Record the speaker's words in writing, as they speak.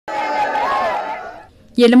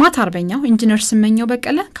የልማት አርበኛው ኢንጂነር ስመኘው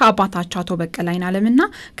በቀለ ከአባታቸው አቶ በቀለ አይናለምና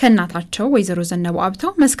ከእናታቸው ወይዘሮ ዘነቡ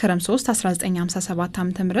አብተው መስከረም 3 1957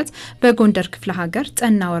 ዓ.ም በጎንደር ክፍለ ሀገር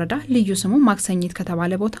ጠና ወረዳ ልዩ ስሙ ማክሰኝት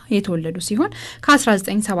ከተባለ ቦታ የተወለዱ ሲሆን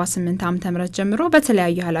ከ1978 ዓ.ም ጀምሮ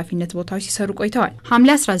በተለያዩ ኃላፊነት ቦታዎች ሲሰሩ ቆይተዋል።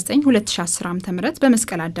 ሐምሌ 19 2010 ዓ.ም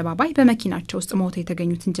በመስቀል አደባባይ በመኪናቸው ውስጥ ሞተው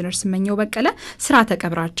የተገኙት ኢንጂነር ስመኘው በቀለ ስርዓተ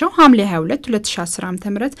ቀብራቸው ሐምሌ 22 2010 ዓ.ም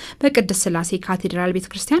በቅድስት ሥላሴ ካቴድራል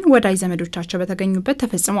ቤተክርስቲያን ወዳጅ ዘመዶቻቸው በተገኙበት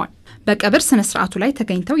ተፈጽሟል። በቀብር ስነ ስርዓቱ ላይ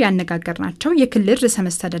ተገኝተው ያነጋገርናቸው የክልል ርዕሰ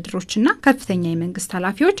መስተዳድሮችና ከፍተኛ የመንግስት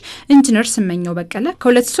ኃላፊዎች ኢንጂነር ስመኘው በቀለ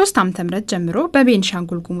ከ2003 ዓ.ም ጀምሮ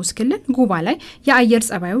በቤኒሻንጉል ጉሙዝ ክልል ጉባ ላይ የአየር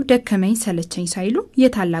ጸባዩ ደከመኝ ሰለቸኝ ሳይሉ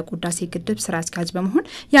የታላቁ ህዳሴ ግድብ ስራ አስኪያጅ በመሆን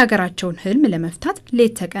የሀገራቸውን ህልም ለመፍታት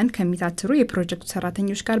ሌት ተቀን ከሚታትሩ የፕሮጀክቱ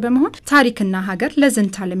ሰራተኞች ጋር በመሆን ታሪክና ሀገር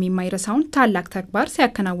ለዘንታለም የማይረሳውን ታላቅ ተግባር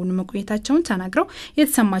ሲያከናውኑ መቆየታቸውን ተናግረው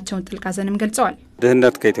የተሰማቸውን ጥልቅ ሐዘንም ገልጸዋል።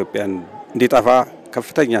 ድህነት ከኢትዮጵያ እንዲጠፋ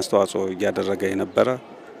ከፍተኛ አስተዋጽኦ ያደረገ የነበረ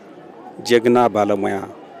ጀግና ባለሙያ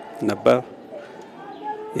ነበር።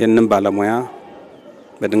 የነን ባለሙያ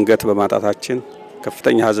በድንገት በማጣታችን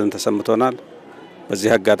ከፍተኛ ሐዘን ተሰምቶናል።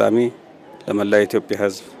 በዚህ አጋጣሚ ለመላው ኢትዮጵያ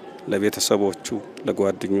ህዝብ፣ ለቤተሰቦቹ፣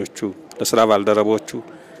 ለጓደኞቹ፣ ለስራ ባልደረቦቹ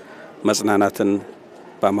መጽናናትን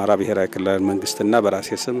በአማራ ብሔራዊ ክልላዊ መንግስትና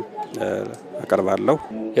በራሴ ስም አቀርባለሁ።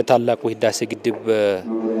 የታላቁ ህዳሴ ግድብ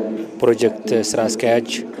ፕሮጀክት ስራ አስኪያጅ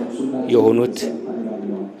የሆኑት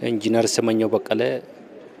ኢንጂነር ስመኘው በቀለ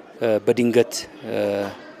በድንገት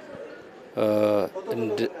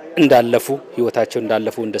እንዳለፉ ህይወታቸው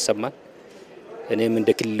እንዳለፉ እንደሰማን እኔም እንደ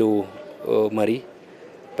ክልሉ መሪ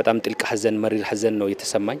በጣም ጥልቅ ሐዘን መሪር ሐዘን ነው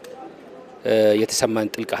የተሰማን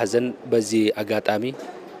ጥልቅ ሐዘን በዚህ አጋጣሚ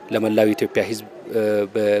ለመላው ኢትዮጵያ ህዝብ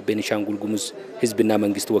በቤኒሻንጉል ጉሙዝ ህዝብና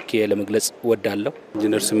መንግስት ወኪዬ ለመግለጽ ወዳለሁ።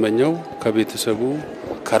 ኢንጂነር ስመኘው ከቤተሰቡ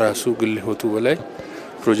ከራሱ ግል ህይወቱ በላይ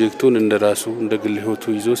ፕሮጀክቱን እንደራሱ እንደ ግል ህይወቱ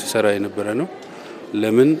ይዞ ሲሰራ የነበረ ነው።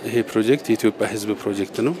 ለምን ይሄ ፕሮጀክት የኢትዮጵያ ህዝብ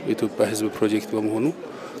ፕሮጀክት ነው። የኢትዮጵያ ህዝብ ፕሮጀክት በመሆኑ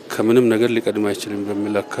ከምንም ነገር ሊቀድም አይችልም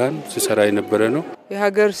በሚል አካል ሲሰራ የነበረ ነው።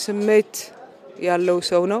 የሀገር ስሜት ያለው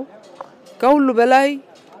ሰው ነው። ከሁሉ በላይ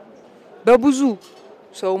በብዙ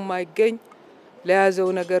ሰው ማይገኝ ለያዘው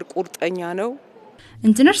ነገር ቁርጠኛ ነው።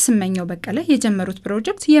 ኢንጂነር ስመኘው በቀለ የጀመሩት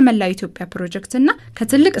ፕሮጀክት የመላው ኢትዮጵያ ፕሮጀክትና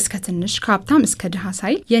ከትልቅ እስከ ትንሽ ከሀብታም እስከ ድሃ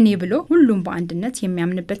ሳይል የኔ ብሎ ሁሉም በአንድነት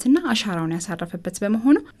የሚያምንበትና አሻራውን ያሳረፈበት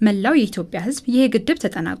በመሆኑ መላው የኢትዮጵያ ህዝብ ይሄ ግድብ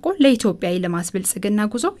ተጠናቆ ለኢትዮጵያ የልማት ብልጽግና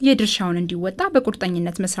ጉዞ የድርሻውን እንዲወጣ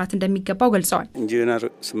በቁርጠኝነት መስራት እንደሚገባው ገልጸዋል። ኢንጂነር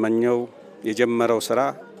ስመኘው የጀመረው ስራ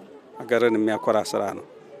ሀገርን የሚያኮራ ስራ ነው።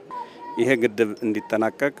 ይሄ ግድብ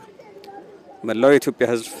እንዲጠናቀቅ መላው የኢትዮጵያ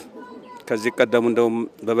ህዝብ ከዚህ ቀደም እንደውም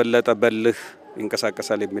በበለጠ በልህ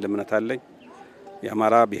ይንቀሳቀሳል የሚል እምነት አለኝ።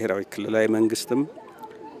 የአማራ ብሔራዊ ክልላዊ መንግስትም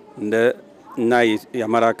እና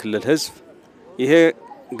የአማራ ክልል ህዝብ ይሄ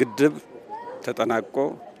ግድብ ተጠናቆ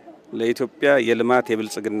ለኢትዮጵያ የልማት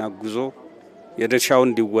የብልጽግና ጉዞ የድርሻውን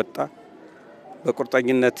እንዲወጣ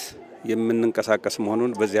በቁርጠኝነት የምንንቀሳቀስ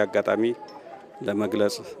መሆኑን በዚህ አጋጣሚ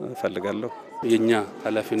ለመግለጽ ፈልጋለሁ። የኛ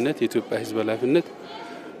ኃላፊነት የኢትዮጵያ ህዝብ ኃላፊነት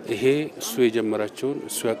ይሄ እሱ የጀመራቸውን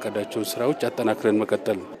እሱ ያቀዳቸውን ስራዎች አጠናክረን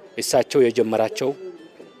መቀጠል ነው። እሳቸው የጀመራቸው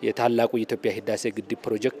የታላቁ የኢትዮጵያ ህዳሴ ግድብ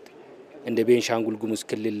ፕሮጀክት እንደ ቤኒሻንጉል ጉሙዝ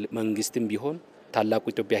ክልል መንግስትም ቢሆን ታላቁ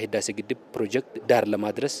የኢትዮጵያ ህዳሴ ግድብ ፕሮጀክት ዳር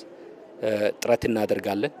ለማድረስ ጥረት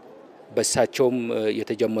እናደርጋለን። በእሳቸውም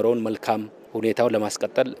የተጀመረውን መልካም ሁኔታው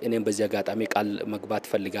ለማስቀጠል እኔም በዚህ አጋጣሚ ቃል መግባት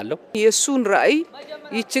ፈልጋለሁ። የሱን ራዕይ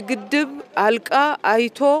ይች ግድብ አልቃ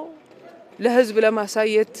አይቶ ለህዝብ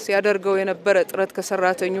ለማሳየት ሲያደርገው የነበረ ጥረት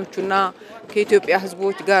ከሰራተኞቹና ከኢትዮጵያ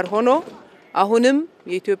ህዝቦች ጋር ሆኖ አሁንም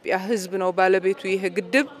የኢትዮጵያ ህዝብ ነው ባለቤቱ ይሄ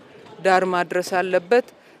ግድብ ዳር ማድረስ አለበት።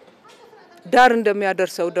 ዳር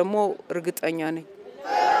እንደሚያደርሰው ደግሞ እርግጠኛ ነኝ።